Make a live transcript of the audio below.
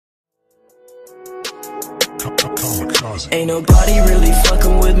Ain't nobody really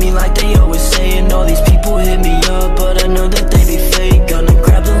fucking with me like they always saying. All these people hit me up, but I know that they be fake. Gonna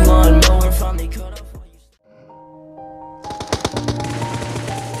grab the lawnmower, finally cut off all your...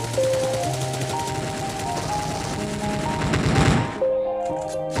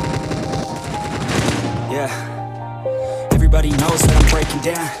 Yeah, everybody knows that I'm breaking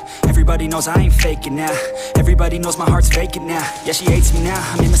down. Everybody knows I ain't faking now. Everybody knows my heart's vacant now. Yeah, she hates me now,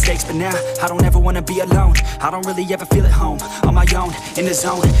 I made mistakes but now I don't ever wanna be alone. I don't really ever feel at home. On my own, in the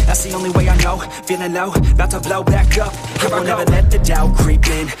zone, that's the only way I know. Feeling low, about to blow back up. I won't ever let the doubt creep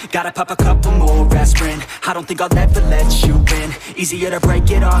in. Gotta pop a couple more aspirin. I don't think I'll ever let you in. Easier to break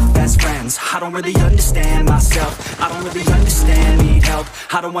it off best friends. I don't really understand myself. I don't really understand, need help.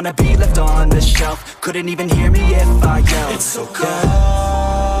 I don't wanna be left on the shelf. Couldn't even hear me if I yelled. It's so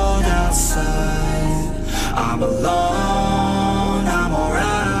cold outside, I'm alone, I'm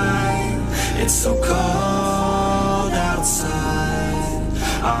alright. It's so cold outside,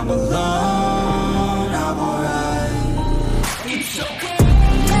 I'm alone, I'm alright. It's so cold.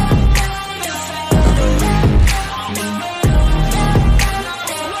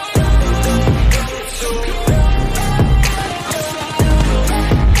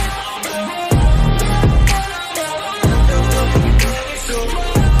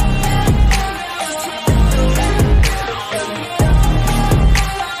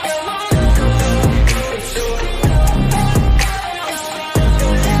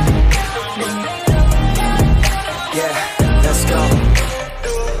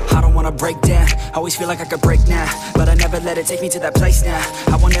 Break down, always feel like I could break now, but I never let it take me to that place now.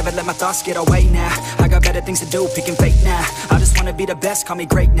 I won't ever let my thoughts get away now. I got better things to do, picking fate now. I just wanna be the best, call me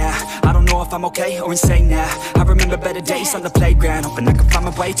great now. I don't know if I'm okay or insane now. I remember better days on the playground, hoping I can find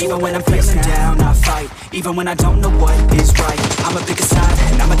my way even when I'm feeling down. I fight, even when I don't know what is right. I'ma pick a side,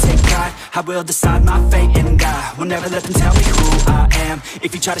 and I'ma take pride. I will decide my fate, and I will never let them tell me who I am.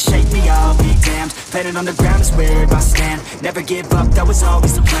 If you try to shake me, I'll be damned. Planet on the ground is where I stand. Never give up, that was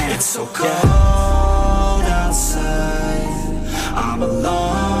always the plan. It's so cold outside, I'm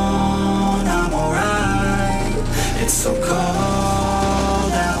alone, I'm alright. It's so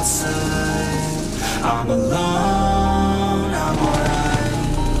cold outside, I'm alone, I'm alright.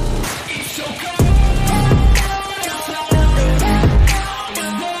 It's so cold.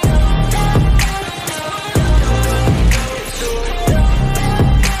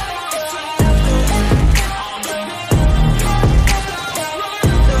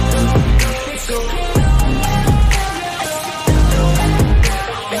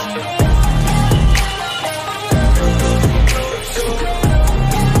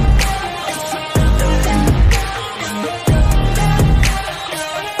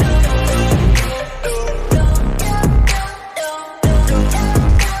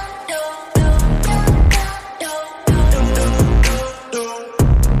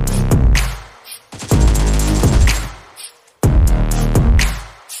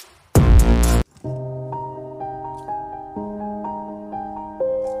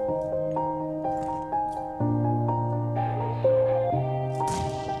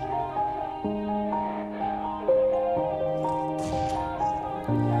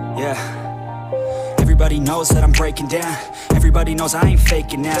 Yeah, everybody knows that I'm breaking down. Everybody knows I ain't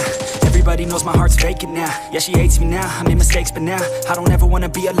faking now. Everybody knows my heart's vacant now. Yeah, she hates me now, I made mistakes but now I don't ever wanna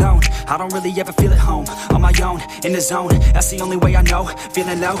be alone. I don't really ever feel at home. On my own, in the zone, that's the only way I know.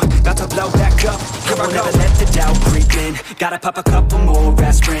 Feeling low, about to blow back up. I won't ever let the doubt creep in. Gotta pop a couple more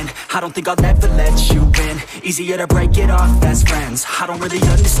aspirin. I don't think I'll ever let you in. Easier to break it off best friends. I don't really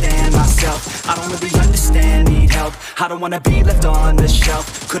understand myself. I don't really understand, need help. I don't wanna be left on the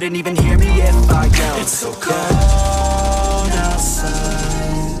shelf. Couldn't even hear me if I yelled. It's so cold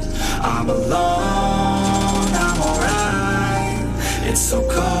outside, I'm alone, I'm alright. It's so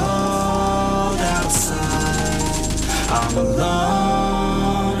cold outside, I'm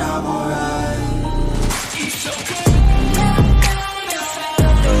alone, I'm alright. It's so cold.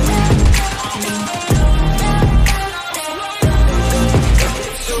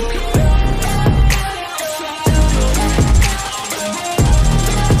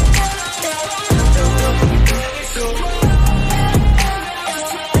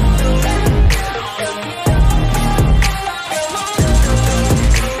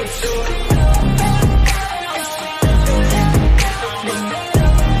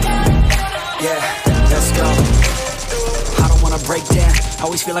 Break down,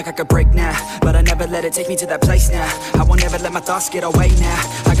 always feel like I could break now, but I never let it take me to that place now. I won't ever let my thoughts get away now.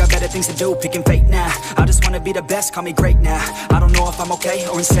 I got better things to do, picking fate now. I just wanna be the best, call me great now. I don't know if I'm okay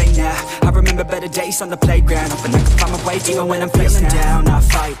or insane now. I remember better days on the playground, hoping I can find my way even when I'm feeling down. I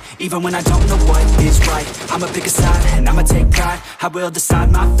fight, even when I don't know what is right. I'ma pick a side and I'ma take pride. I will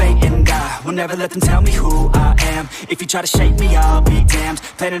decide my fate and I will never let them tell me who I am. If you try to shake me, I'll be damned.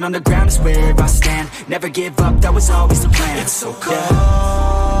 Planet on the ground is where I stand. Never give up, that was always the plan. It's so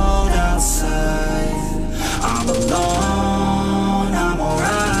cold outside, I'm alone, I'm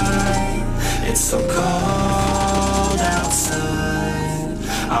alright. It's so cold outside,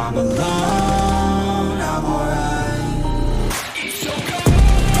 I'm alone.